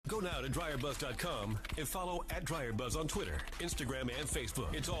now to DryerBuzz.com and follow at DryerBuzz on Twitter, Instagram, and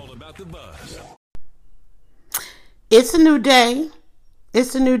Facebook. It's all about the buzz. It's a new day.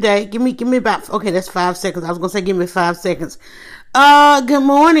 It's a new day. Give me about, okay, that's 5 seconds. I was going to say give me 5 seconds. Good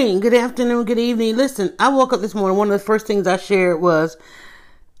morning, good afternoon, good evening. Listen, I woke up this morning. One of the first things I shared was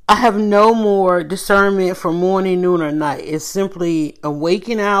I have no more discernment for morning, noon, or night. It's simply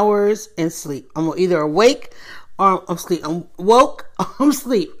awaking hours and sleep. I'm either awake or I'm asleep. I'm woke or I'm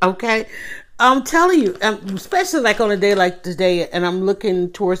asleep, okay? I'm telling you, especially like on a day like today, and I'm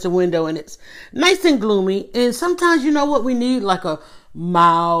looking towards the window and it's nice and gloomy. And sometimes, you know what, we need like a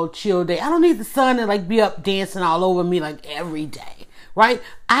mild, chill day. I don't need the sun to like be up dancing all over me like every day, right?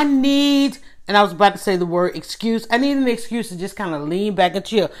 I need, and I was about to say the word excuse. I need an excuse to just kind of lean back and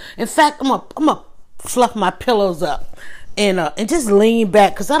chill. In fact, I'm gonna fluff my pillows up and just lean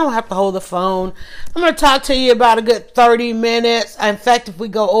back because I don't have to hold the phone. I'm gonna talk to you about a good 30 minutes. In fact, if we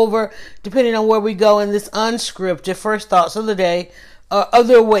go over, depending on where we go in this unscripted first thoughts of the day, of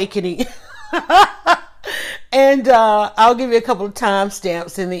the awakening. And I'll give you a couple of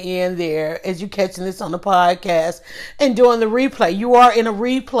timestamps in the end there as you're catching this on the podcast and doing the replay. You are in a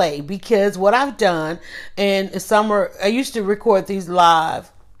replay because what I've done in summer, I used to record these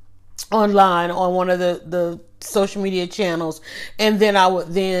live online on one of the social media channels, and then I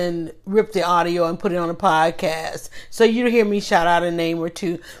would then rip the audio and put it on a podcast. So you'd hear me shout out a name or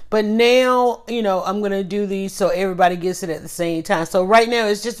two. But now, you know, I'm going to do these so everybody gets it at the same time. So right now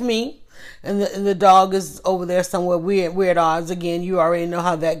it's just me. And the dog is over there somewhere weird odds. Again, you already know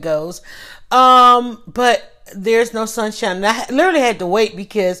how that goes. But there's no sunshine. And I literally had to wait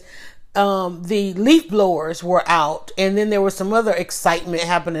because the leaf blowers were out. And then there was some other excitement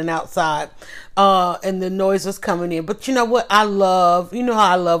happening outside. And the noise was coming in. But you know what? You know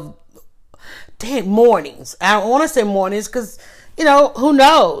how I love mornings. I don't want to say mornings because, you know, who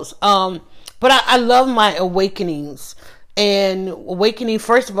knows? But I love my awakenings. And awakening,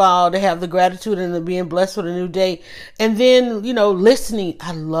 first of all, to have the gratitude and the being blessed with a new day. And then, you know, listening.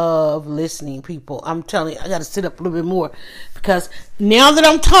 I love listening, people. I'm telling you, I got to sit up a little bit more. Because now that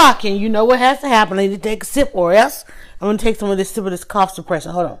I'm talking, you know what has to happen. I need to take a sip or else I'm going to take some of this sip of this cough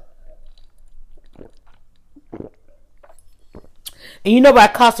suppressant. Hold on. And you know by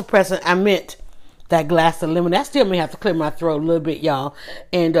cough suppressant, I meant that glass of lemonade. I still may have to clear my throat a little bit, y'all.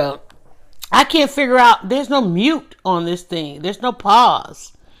 And, I can't figure out, there's no mute on this thing. There's no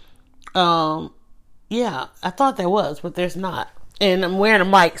pause. Yeah, I thought there was, but there's not. And I'm wearing a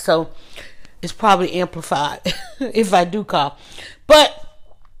mic, so it's probably amplified if I do cough. But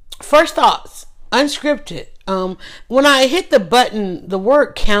first thoughts, unscripted. When I hit the button, the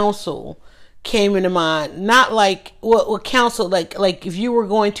word counsel came into mind. Not like what counsel, like if you were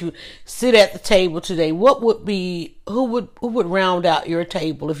going to sit at the table today, what would be, who would round out your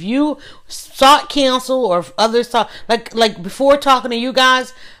table? If you sought counsel or if others sought, like before talking to you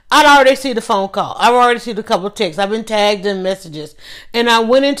guys, I'd already see the phone call. I've already seen a couple of texts. I've been tagged in messages, and I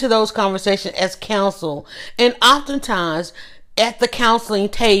went into those conversations as counsel. And oftentimes at the counseling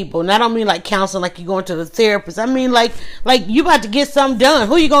table, and I don't mean like counseling like you're going to the therapist. I mean like you about to get something done.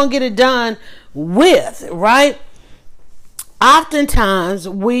 Who you going to get it done with, right? Oftentimes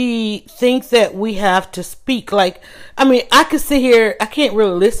we think that we have to speak like, I mean, I could sit here, I can't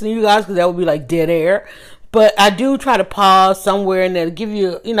really listen to you guys because that would be like dead air. But I do try to pause somewhere and then give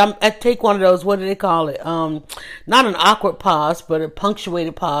you, you know, I take one of those, what do they call it? Not an awkward pause, but a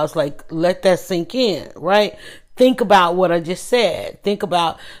punctuated pause, like let that sink in, right? Think about what I just said.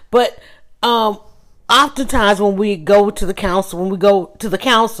 But oftentimes when we go to the council,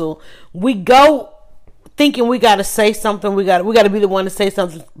 we go thinking we got to say something. We got to be the one to say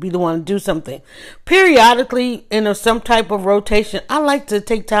something, be the one to do something. Periodically, in some type of rotation, I like to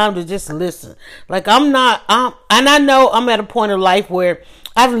take time to just listen. Like and I know I'm at a point of life where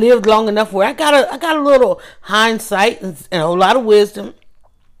I've lived long enough where I got a little hindsight and a whole lot of wisdom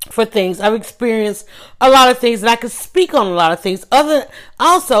for things. I've experienced a lot of things and I can speak on a lot of things.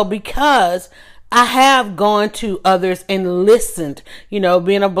 Also because I have gone to others and listened. You know,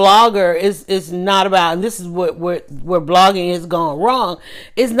 being a blogger is not about, and this is where blogging has gone wrong.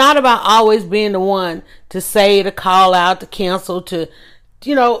 It's not about always being the one to say, to call out, to cancel, to,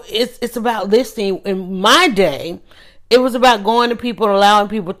 you know, it's about listening. In my day, it was about going to people and allowing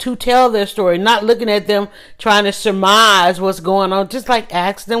people to tell their story, not looking at them trying to surmise what's going on. Just like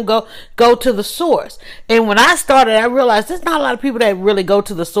ask them, go to the source. And when I started, I realized there's not a lot of people that really go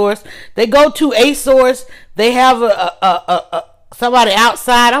to the source. They go to a source. They have somebody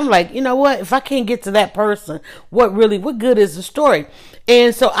outside, I'm like, you know what? If I can't get to that person, what good is the story?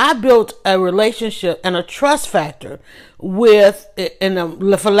 And so I built a relationship and a trust factor with,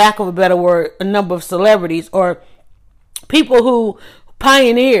 for lack of a better word, a number of celebrities or people who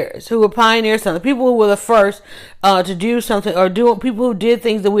were pioneers something, people who were the first to do something, or people who did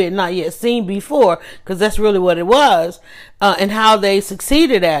things that we had not yet seen before, because that's really what it was, and how they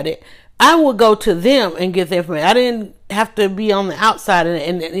succeeded at it. I would go to them and get the information. I didn't have to be on the outside,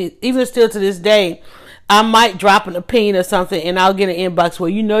 and even still to this day, I might drop an opinion or something, and I'll get an inbox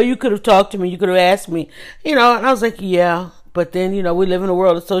where, you could have talked to me, you could have asked me, and I was like, yeah. But then, we live in a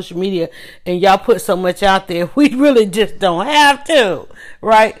world of social media, and y'all put so much out there, we really just don't have to,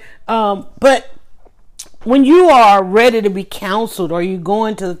 right? But when you are ready to be counseled, or you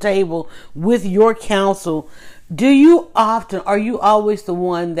going to the table with your counsel, are you always the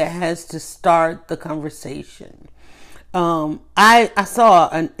one that has to start the conversation? I saw,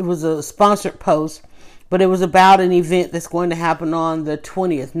 it was a sponsored post, but it was about an event that's going to happen on the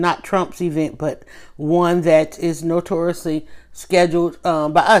 20th, not Trump's event, but one that is notoriously scheduled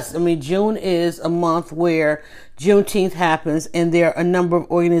by us. I mean, June is a month where Juneteenth happens, and there are a number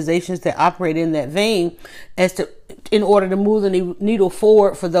of organizations that operate in that vein in order to move the needle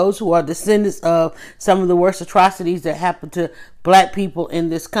forward for those who are descendants of some of the worst atrocities that happened to black people in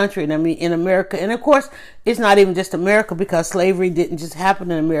this country. And I mean, in America. And of course, it's not even just America, because slavery didn't just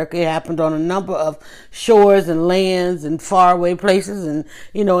happen in America. It happened on a number of shores and lands and faraway places, and,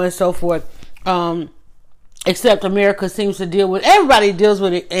 and so forth. Except America seems to everybody deals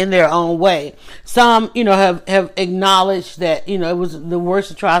with it in their own way. Some, have acknowledged that, it was the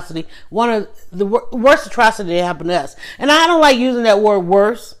worst atrocity, one of the worst atrocity that happened to us. And I don't like using that word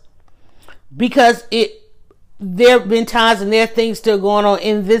worse, because there have been times, and there are things still going on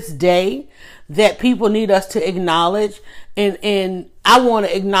in this day that people need us to acknowledge. And I want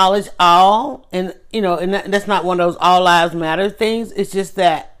to acknowledge all, and, and that's not one of those all lives matter things. It's just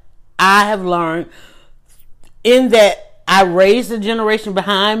that I have learned, in that I raised a generation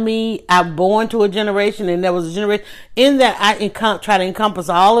behind me, I'm born to a generation, and there was a generation, in that I try to encompass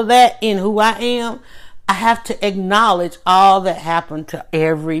all of that in who I am. I have to acknowledge all that happened to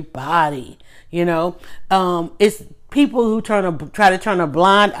everybody. It's people who try to turn a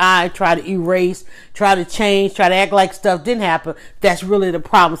blind eye, try to erase, try to change, try to act like stuff didn't happen. That's really the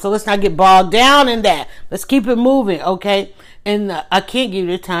problem. So let's not get bogged down in that. Let's keep it moving, okay? And I can't give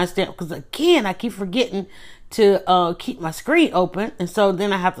you the timestamp, because again, I keep forgetting to keep my screen open, and so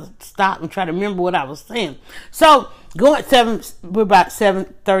then I have to stop and try to remember what I was saying. So we're about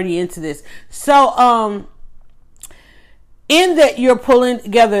 7:30 into this. So in that you're pulling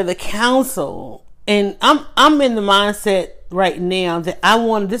together the council, and I'm in the mindset right now that I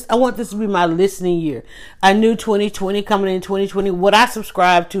want this to be my listening year. I knew 2020 coming in 2020, what I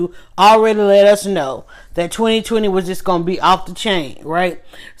subscribed to already let us know that 2020 was just going to be off the chain, right?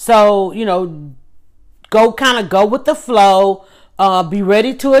 So, go with the flow, be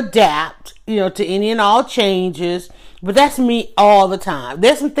ready to adapt, to any and all changes. But that's me all the time.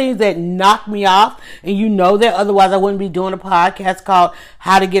 There's some things that knock me off, and that, otherwise I wouldn't be doing a podcast called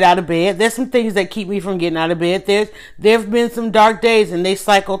How to Get Out of Bed. There's some things that keep me from getting out of bed. There's been some dark days, and they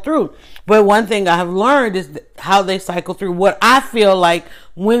cycle through. But one thing I have learned is how they cycle through, what I feel like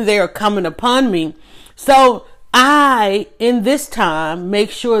when they are coming upon me. So I, in this time, make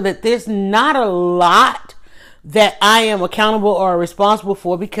sure that there's not a lot that I am accountable or responsible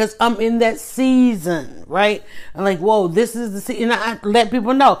for, because I'm in that season, right? I'm like, whoa, this is the season. And I let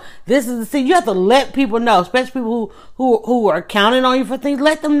people know this is the season. You have to let people know, especially people who are counting on you for things.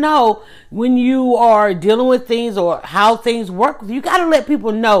 Let them know when you are dealing with things or how things work. You got to let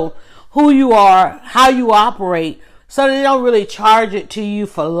people know who you are, how you operate, so they don't really charge it to you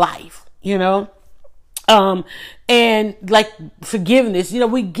for life, and like forgiveness,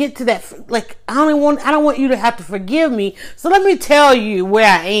 we get to that, like, I don't want you to have to forgive me. So let me tell you where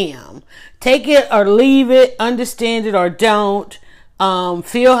I am. Take it or leave it, understand it or don't,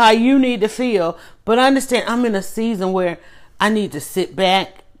 feel how you need to feel, but understand I'm in a season where I need to sit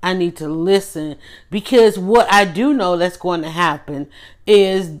back. I need to listen, because what I do know that's going to happen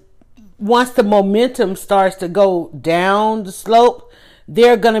is once the momentum starts to go down the slope,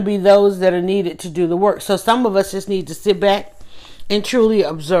 there are going to be those that are needed to do the work. So some of us just need to sit back and truly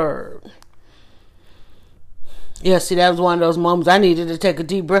observe. Yeah, see, that was one of those moments I needed to take a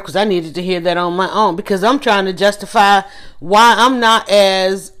deep breath, because I needed to hear that on my own, because I'm trying to justify why I'm not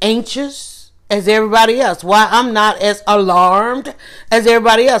as anxious as everybody else, why I'm not as alarmed as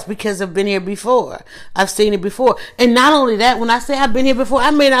everybody else, because I've been here before. I've seen it before. And not only that, when I say I've been here before,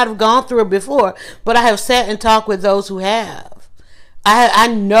 I may not have gone through it before, but I have sat and talked with those who have. I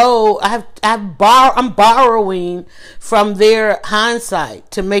know I'm borrowing from their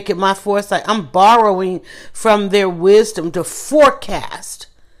hindsight to make it my foresight. I'm borrowing from their wisdom to forecast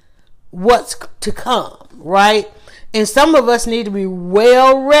what's to come, right? And some of us need to be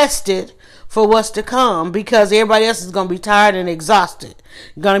well rested for what's to come, because everybody else is going to be tired and exhausted,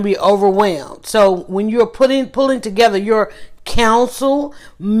 going to be overwhelmed. So when you're pulling together your counsel,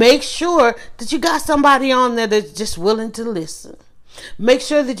 make sure that you got somebody on there that's just willing to listen. Make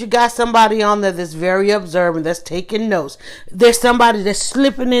sure that you got somebody on there that's very observant, that's taking notes. There's somebody that's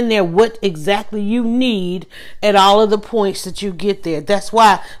slipping in there what exactly you need at all of the points that you get there. That's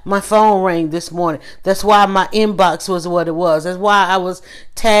why my phone rang this morning. That's why my inbox was what it was. That's why I was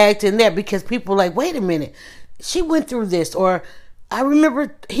tagged in there, because people are like, wait a minute, she went through this, or I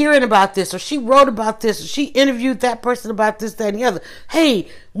remember hearing about this, or she wrote about this, or she interviewed that person about this, that, and the other. Hey,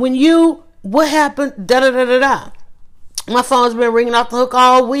 what happened? Da da da da da. My phone's been ringing off the hook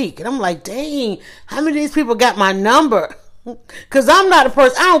all week. And I'm like, dang, how many of these people got my number? Because I'm not a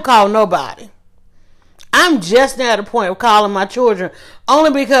person, I don't call nobody. I'm just now at the point of calling my children,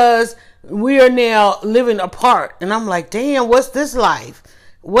 only because we are now living apart. And I'm like, damn, what's this life?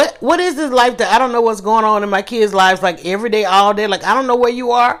 What is this life that I don't know what's going on in my kids' lives, like every day, all day? Like, I don't know where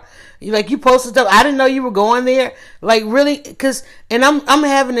you are. You posted stuff. I didn't know you were going there. Like, really? And I'm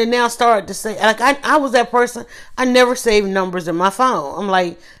having to now start to say, like, I was that person. I never saved numbers in my phone. I'm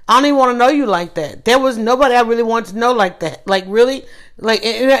like, I don't even want to know you like that. There was nobody I really wanted to know like that. Like, really? Like,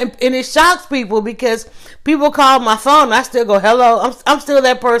 and it shocks people, because people call my phone and I still go, hello. I'm still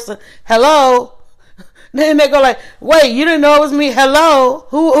that person. Hello. Then they go like, wait, you didn't know it was me? Hello.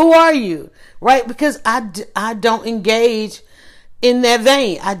 Who are you? Right? Because I don't engage in that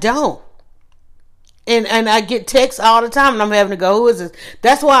vein. I don't. And I get texts all the time, and I'm having to go, who is this?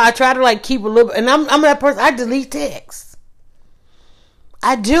 That's why I try to like keep a little, and I'm that person, I delete texts.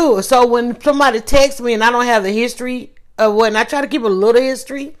 I do. So when somebody texts me and I don't have the history of what, and I try to keep a little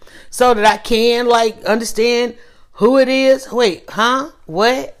history so that I can like understand who it is. Wait, huh?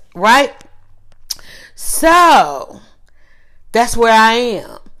 What? Right? So that's where I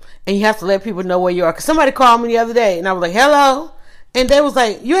am. And you have to let people know where you are. Because somebody called me the other day and I was like, hello. And they was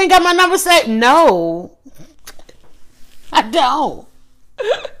like, you ain't got my number saved? No, I don't.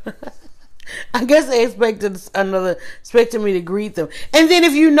 I guess they expected me to greet them. And then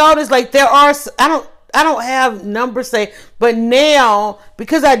if you notice, like I don't have numbers saved, but now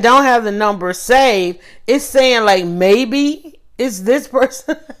because I don't have the number saved, it's saying like maybe it's this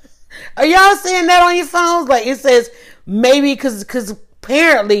person. Are y'all seeing that on your phones? Like it says maybe because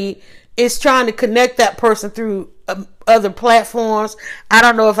apparently it's trying to connect that person through other platforms. I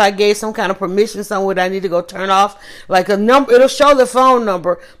don't know if I gave some kind of permission somewhere that I need to go turn off. Like a number, it'll show the phone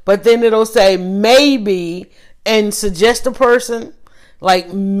number, but then it'll say maybe and suggest a person.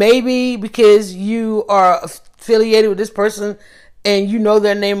 Like maybe because you are affiliated with this person and you know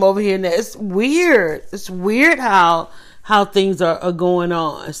their name over here. And it's weird. It's weird how things are going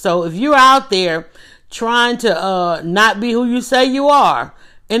on. So if you're out there trying to not be who you say you are,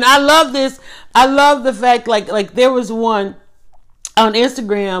 and I love this. I love the fact like there was one on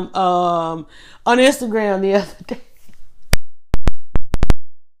Instagram the other day.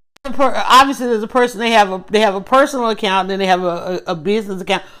 Obviously, there's a person, they have a personal account, and then they have a business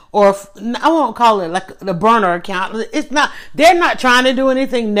account, or I won't call it like the burner account. It's not. They're not trying to do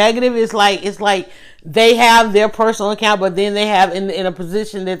anything negative. It's like they have their personal account, but then they have in a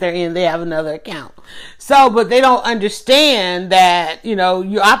position that they're in, they have another account. So, but they don't understand that,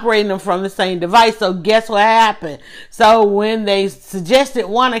 you're operating them from the same device. So guess what happened? So when they suggested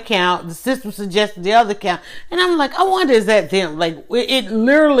one account, the system suggested the other account. And I'm like, I wonder, is that them? Like it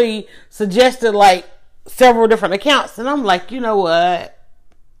literally suggested like several different accounts. And I'm like, you know what?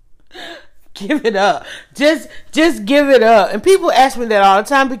 Give it up. Just give it up. And people ask me that all the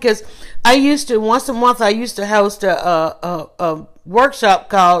time, because I used to, once a month, I used to host a workshop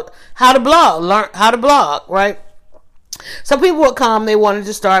called How to Blog, Learn How to Blog, right? So people would come, they wanted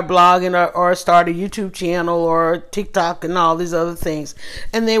to start blogging or start a YouTube channel or TikTok and all these other things.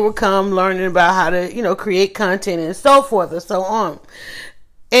 And they would come learning about how to, create content and so forth and so on.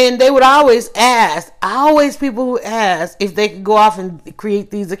 And they would always ask, people who ask if they could go off and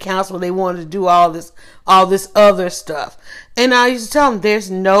create these accounts where they wanted to do all this other stuff. And I used to tell them, there's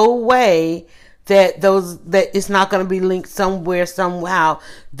no way that it's not going to be linked somewhere, somehow.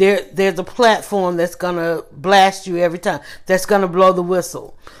 There's a platform that's going to blast you every time, that's going to blow the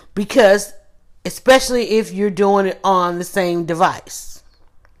whistle. Because, especially if you're doing it on the same device.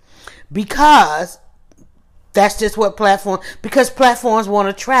 Because That's just what because platforms want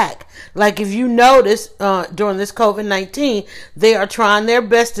to track. Like if you notice, during this COVID-19, they are trying their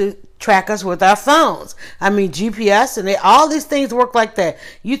best to track us with our phones. I mean, GPS and all these things work like that.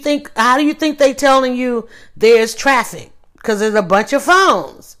 How do you think they telling you there's traffic? Because there's a bunch of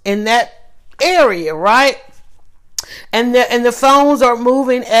phones in that area, right? And the phones are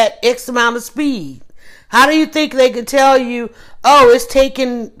moving at X amount of speed. How do you think they could tell you, oh, it's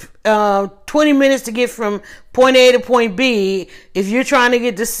taking 20 minutes to get from point A to point B. If you're trying to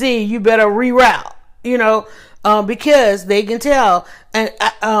get to C, you better reroute, because they can tell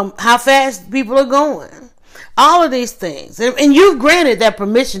how fast people are going. All of these things. And you've granted that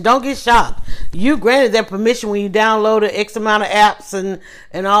permission. Don't get shocked. You granted that permission when you download X amount of apps and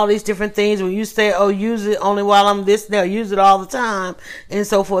all these different things. When you say, oh, use it only while I'm this now, use it all the time, and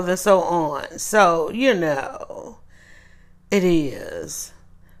so forth and so on. So, it is.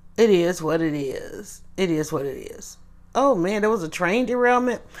 It is what it is. It is what it is. Oh man, there was a train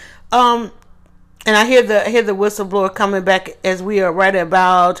derailment. And I hear the whistleblower coming back as we are right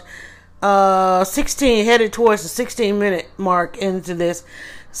about 16, headed towards the 16-minute mark into this.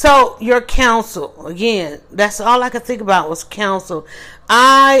 So your counsel, again, that's all I could think about was counsel.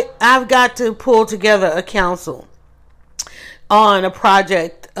 I've got to pull together a counsel on a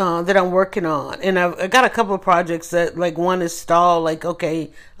project that I'm working on, and I got a couple of projects that, like, one is stalled. Like,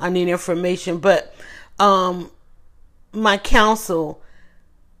 okay, I need information, but my counsel,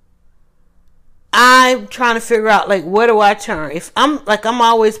 I'm trying to figure out, like, where do I turn? If I'm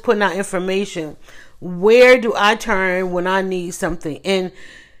always putting out information, where do I turn when I need something? And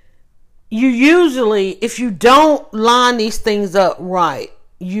you usually, if you don't line these things up right,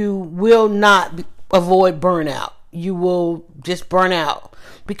 you will not avoid burnout. You will just burn out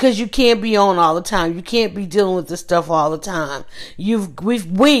because you can't be on all the time. You can't be dealing with this stuff all the time.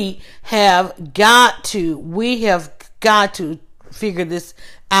 We have got to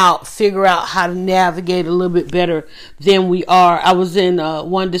figure out how to navigate a little bit better than we are. I was in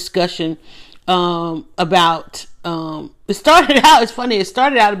one discussion about it started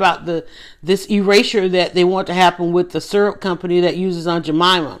out about this erasure that they want to happen with the syrup company that uses Aunt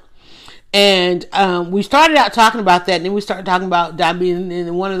Jemima. And we started out talking about that, and then we started talking about diabetes,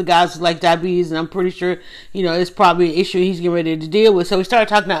 and one of the guys was like diabetes, and I'm pretty sure, it's probably an issue he's getting ready to deal with. So we started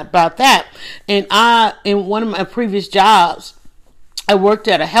talking about that. And in one of my previous jobs, I worked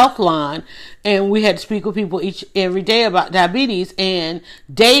at a health line, and we had to speak with people every day about diabetes, and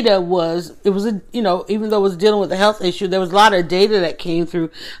data even though it was dealing with a health issue, there was a lot of data that came through.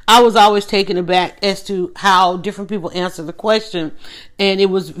 I was always taken aback as to how different people answered the question, and it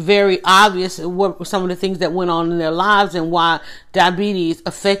was very obvious what were some of the things that went on in their lives and why diabetes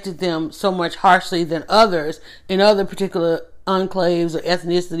affected them so much harshly than others in other particular enclaves or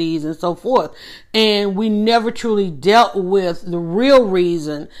ethnicities and so forth. And we never truly dealt with the real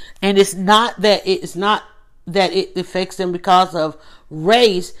reason. And it's not that it affects them because of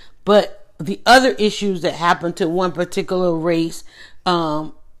race, but the other issues that happen to one particular race,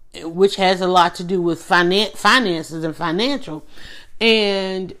 which has a lot to do with finances and financial.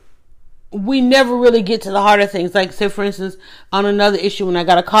 And we never really get to the heart of things. Like, say, for instance, on another issue, when I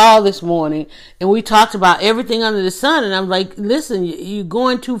got a call this morning and we talked about everything under the sun, and I'm like, listen, you're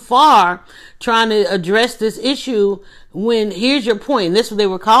going too far trying to address this issue when here's your point. And this is what they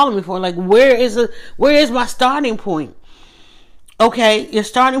were calling me for. Like, where is my starting point? Okay, your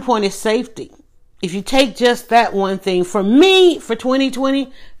starting point is safety. If you take just that one thing, for me, for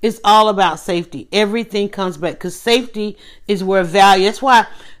 2020, it's all about safety. Everything comes back because safety is where value. That's why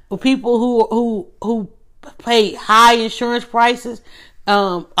people who pay high insurance prices,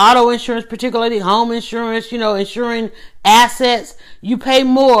 auto insurance, particularly home insurance, insuring assets, you pay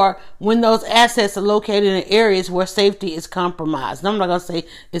more when those assets are located in areas where safety is compromised. And I'm not going to say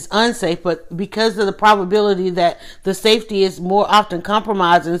it's unsafe, but because of the probability that the safety is more often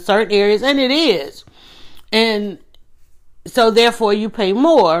compromised in certain areas, and it is. And so therefore you pay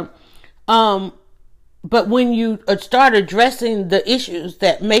more. But when you start addressing the issues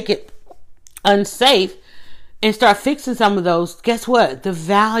that make it unsafe and start fixing some of those, guess what? The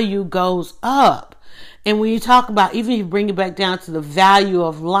value goes up. And when you talk about, even if you bring it back down to the value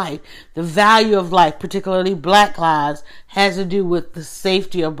of life, particularly Black lives, has to do with the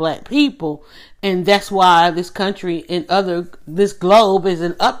safety of Black people. And that's why this country and this globe is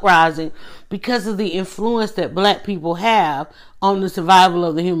an uprising, because of the influence that Black people have on the survival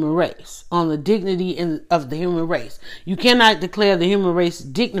of the human race, on the dignity of the human race. You cannot declare the human race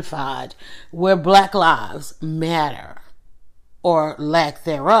dignified where Black lives matter or lack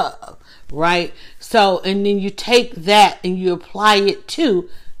thereof, right? So, and then you take that and you apply it to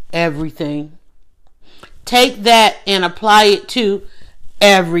everything. take that and apply it to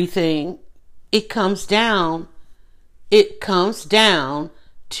everything. It comes down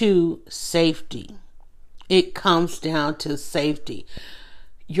to safety. It comes down to safety.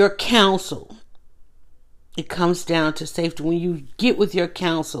 Your counsel. It comes down to safety. When you get with your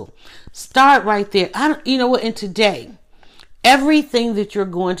counsel, start right there. You know what? And today, everything that you're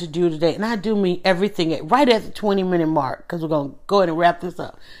going to do today, and I do mean everything, right at the 20-minute mark, because we're going to go ahead and wrap this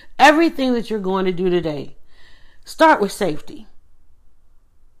up. Everything that you're going to do today, start with safety.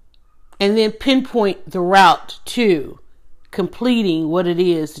 And then pinpoint the route to completing what it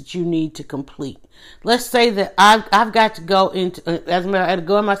is that you need to complete. Let's say that I've got to go into, as a matter, I had to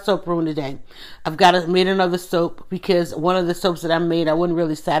go in my soap room today. I've got to make another soap because one of the soaps that I made I wasn't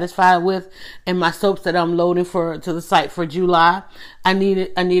really satisfied with, and my soaps that I'm loading to the site for July, I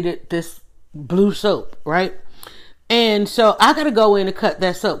needed this blue soap, right? And so I got to go in and cut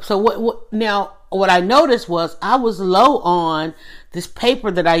that soap. So what I noticed was I was low on this paper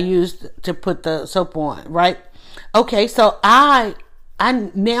that I used to put the soap on, right? Okay, so I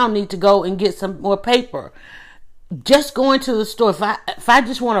now need to go and get some more paper. Just going to the store, if I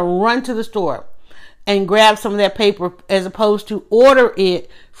just want to run to the store and grab some of that paper as opposed to order it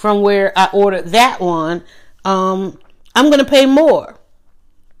from where I ordered that one, I'm going to pay more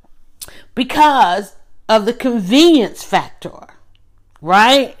because of the convenience factor,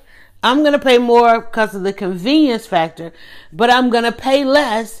 right? I'm going to pay more because of the convenience factor, but I'm going to pay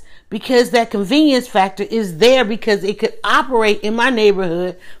less because that convenience factor is there because it could operate in my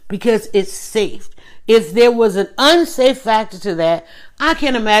neighborhood because it's safe. If there was an unsafe factor to that, I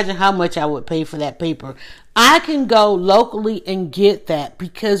can't imagine how much I would pay for that paper. I can go locally and get that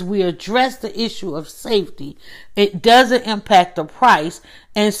because we address the issue of safety. It doesn't impact the price.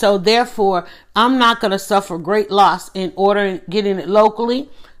 And so therefore, I'm not going to suffer great loss in getting it locally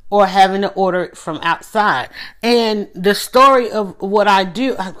or having to order it from outside. And the story of what I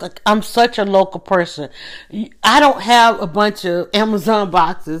do, I'm such a local person. I don't have a bunch of Amazon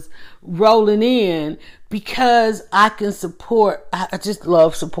boxes rolling in because I just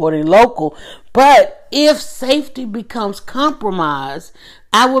love supporting local. But if safety becomes compromised,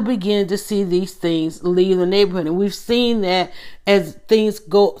 I will begin to see these things leave the neighborhood. And we've seen that as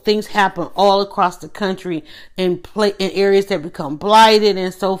things happen all across the country in areas that become blighted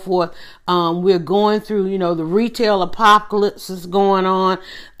and so forth. We're going through, the retail apocalypse is going on.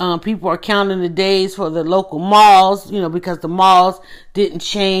 People are counting the days for the local malls, because the malls didn't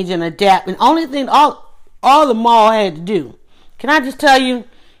change and adapt. And only thing all the mall had to do. Can I just tell you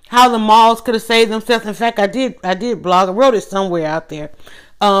how the malls could have saved themselves? In fact, I did blog. I wrote it somewhere out there.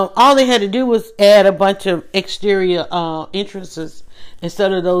 All they had to do was add a bunch of exterior entrances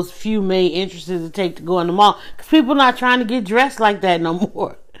instead of those few main entrances it take to go in the mall. Because people are not trying to get dressed like that no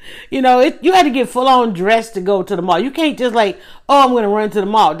more. You had to get full on dressed to go to the mall. You can't just I'm going to run to the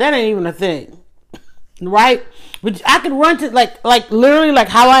mall. That ain't even a thing, right? But I could run to literally like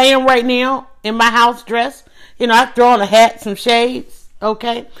how I am right now in my house dress. I throw on a hat, some shades.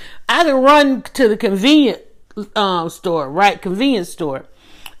 Okay, I can run to the convenience store,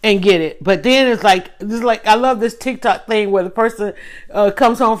 and get it. But then it's like I love this TikTok thing where the person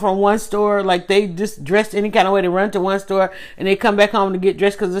comes home from one store, like they just dressed any kind of way to run to one store, and they come back home to get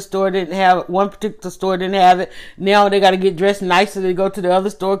dressed because the store didn't have it. One particular store didn't have it. Now they got to get dressed nicer to go to the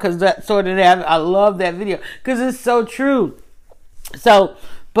other store because that store didn't have it. I love that video because it's so true. So.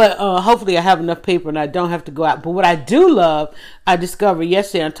 But hopefully I have enough paper and I don't have to go out. But what I do love, I discovered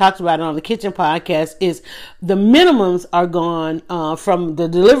yesterday and talked about it on the Kitchen Podcast, is the minimums are gone from the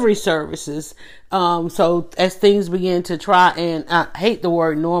delivery services. So as things begin to try, and I hate the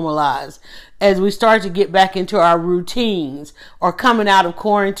word normalize, as we start to get back into our routines or coming out of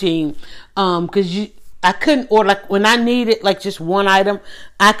quarantine, because I couldn't order, when I needed just one item,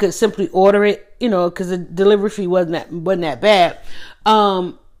 I could simply order it, because the delivery fee wasn't that bad.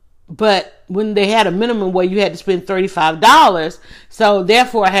 But when they had a minimum where you had to spend $35, so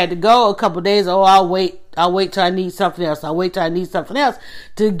therefore I had to go a couple of days. I'll wait till I need something else. I'll wait till I need something else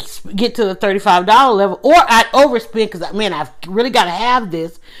to get to the $35 level, or I'd overspend because I've really got to have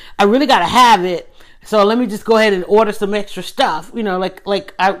this. I really got to have it. So let me just go ahead and order some extra stuff. Like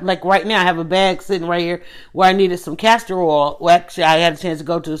right now I have a bag sitting right here where I needed some castor oil. Well, actually I had a chance to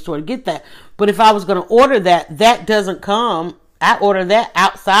go to the store to get that. But if I was going to order that doesn't come. I order that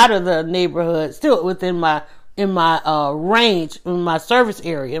outside of the neighborhood, still within my range, in my service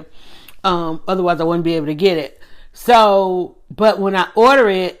area. Otherwise I wouldn't be able to get it. So, but when I order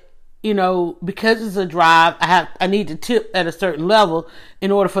it, because it's a drive, I need to tip at a certain level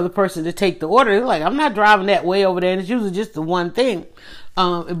in order for the person to take the order. It's like, I'm not driving that way over there, and it's usually just the one thing.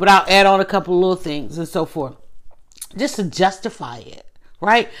 But I'll add on a couple of little things and so forth, just to justify it,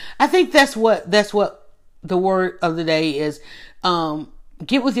 right? I think that's what the word of the day is.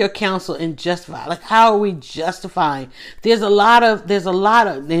 Get with your counsel and justify. Like, how are we justifying? There's a lot of,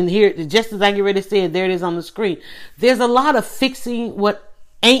 and here, just as I get ready to say it, there it is on the screen. There's a lot of fixing what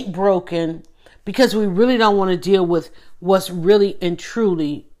ain't broken because we really don't want to deal with what's really and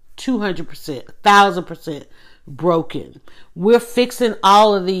truly 200%, 1,000% broken. We're fixing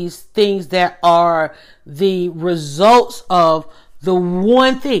all of these things that are the results of the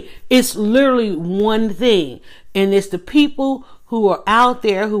one thing. It's literally one thing. And it's the people who are out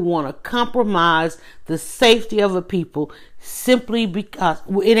there who want to compromise the safety of the people simply because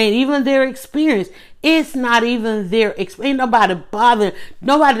it ain't even their experience. It's not even their experience. Ain't nobody bothering.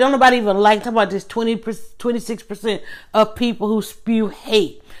 Don't nobody even like, talk about this 26% of people who spew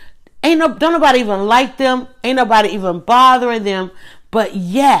hate. Don't nobody even like them. Ain't nobody even bothering them. But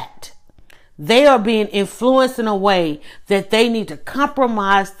yet, they are being influenced in a way that they need to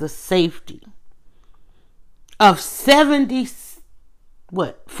compromise the safety of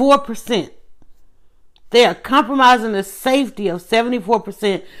 4%. They are compromising the safety of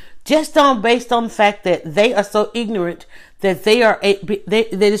 74% just based on the fact that they are so ignorant that that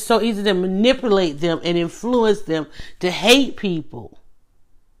it's so easy to manipulate them and influence them to hate people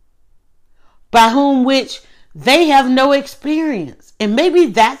by whom which they have no experience. And maybe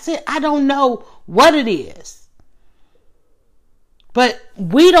that's it. I don't know what it is. But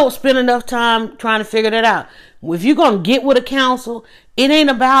we don't spend enough time trying to figure that out. If you're going to get with a counsel, it ain't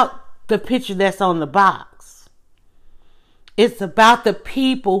about the picture that's on the box. It's about the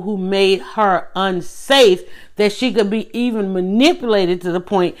people who made her unsafe, that she could be even manipulated to the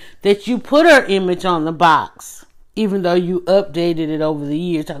point that you put her image on the box, even though you updated it over the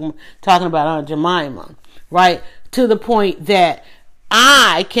years, talking about Aunt Jemima, right? To the point that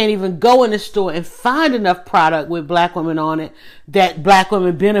I can't even go in the store and find enough product with black women on it that black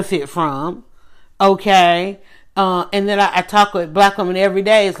women benefit from. Okay. And then I talk with black women every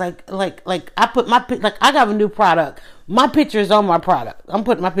day. It's like I put I got a new product. My picture is on my product. I'm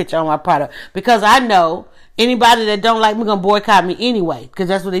putting my picture on my product because I know anybody that don't like me gonna boycott me anyway, because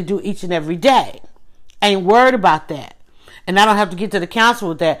that's what they do each and every day. I ain't worried about that. And I don't have to get to the council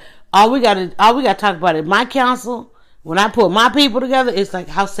with that. All we gotta talk about is my council. When I put my people together, it's like,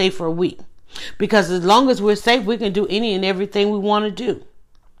 how safe are we? Because as long as we're safe, we can do any and everything we want to do.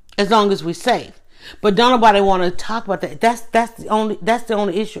 As long as we're safe. But don't nobody want to talk about that. That's the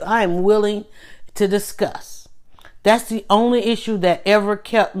only issue I am willing to discuss. That's the only issue that ever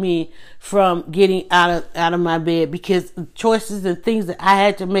kept me from getting out of my bed, because choices and things that I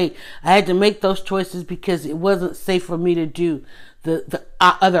had to make those choices because it wasn't safe for me to do the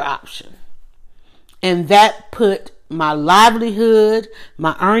other option. And that put my livelihood,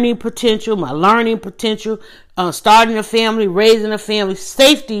 my earning potential, my learning potential, starting a family, raising a family,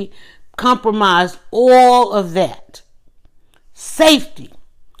 safety, compromised all of that. Safety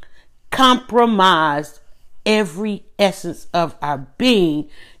compromised every essence of our being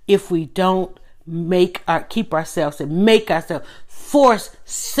if we don't keep ourselves and make ourselves force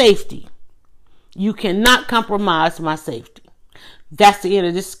safety. You cannot compromise my safety. That's the end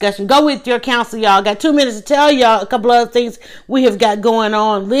of this discussion. Go with your counsel, y'all. Got 2 minutes to tell y'all a couple other things we have got going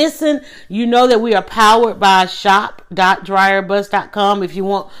on. Listen, you know that we are powered by shop.dryerbuzz.com. If you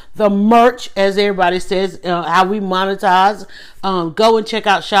want the merch, as everybody says, how we monetize, go and check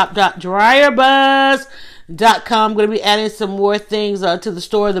out shop.dryerbuzz.com. I'm going to be adding some more things to the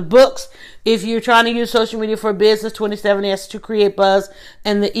store. The books, if you're trying to use social media for business, 27 Steps to Create Buzz,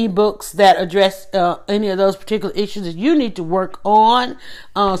 and the ebooks that address any of those particular issues that you need to work on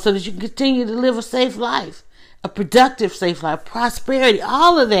so that you can continue to live a safe life, a productive safe life, prosperity,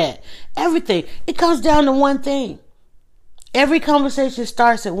 all of that, everything. It comes down to one thing. Every conversation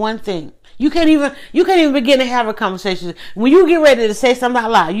starts at one thing. You can't even begin to have a conversation. When you get ready to say something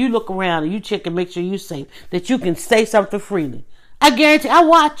out loud, you look around and you check and make sure you're safe, that you can say something freely. I guarantee, I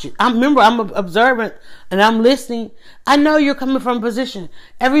watch it. I'm observant and I'm listening. I know you're coming from a position.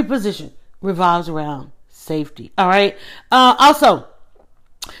 Every position revolves around safety. All right. Also,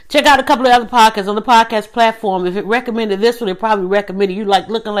 check out a couple of other podcasts on the podcast platform. If it recommended this one, it probably recommended you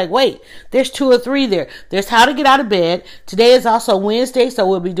looking like, wait, there's 2 or 3 there. There's How to Get Out of Bed. Today is also Wednesday, so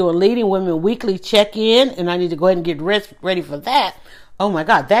we'll be doing Leading Women Weekly Check-In, and I need to go ahead and get ready for that. Oh my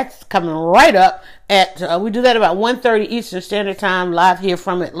God, that's coming right up at, we do that about 1:30 Eastern Standard Time, live here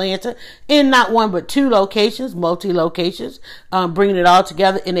from Atlanta, in not 1 but 2 locations, multi-locations, bringing it all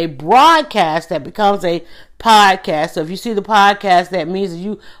together in a broadcast that becomes a podcast. So if you see the podcast, that means that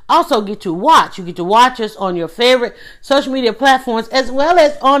you also get to watch. You get to watch us on your favorite social media platforms as well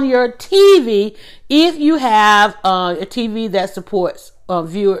as on your TV if you have a TV that supports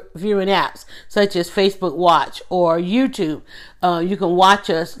viewing apps such as Facebook Watch or YouTube. You can watch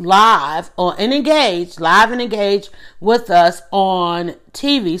us live and engage with us on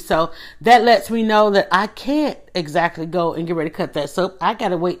TV. So that lets me know that I can't exactly go and get ready to cut that soap. I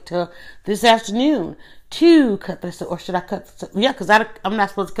gotta wait till this afternoon to cut the soap. Or should I cut the soap? Yeah, because I'm not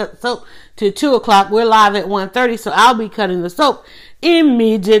supposed to cut the soap till 2 o'clock. We're live at 1:30, so I'll be cutting the soap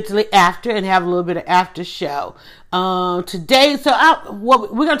immediately after and have a little bit of after show today. So we're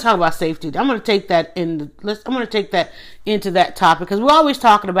going to talk about safety. I'm going to take that into that topic, because we're always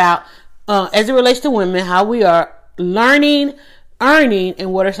talking about as it relates to women, how we are learning, earning,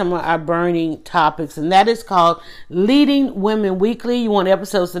 and what are some of our burning topics. And that is called Leading Women Weekly. You want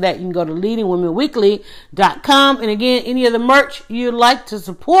episodes of that, you can go to leadingwomenweekly.com. And again, any of the merch you'd like to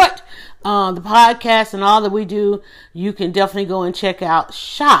support the podcast and all that we do, you can definitely go and check out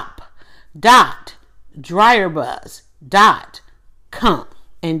shop.dryerbuzz.com.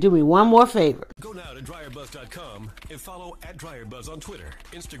 And do me one more favor. Go now to dryerbuzz.com and follow @dryerbuzz on Twitter,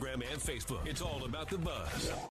 Instagram, and Facebook. It's all about the buzz.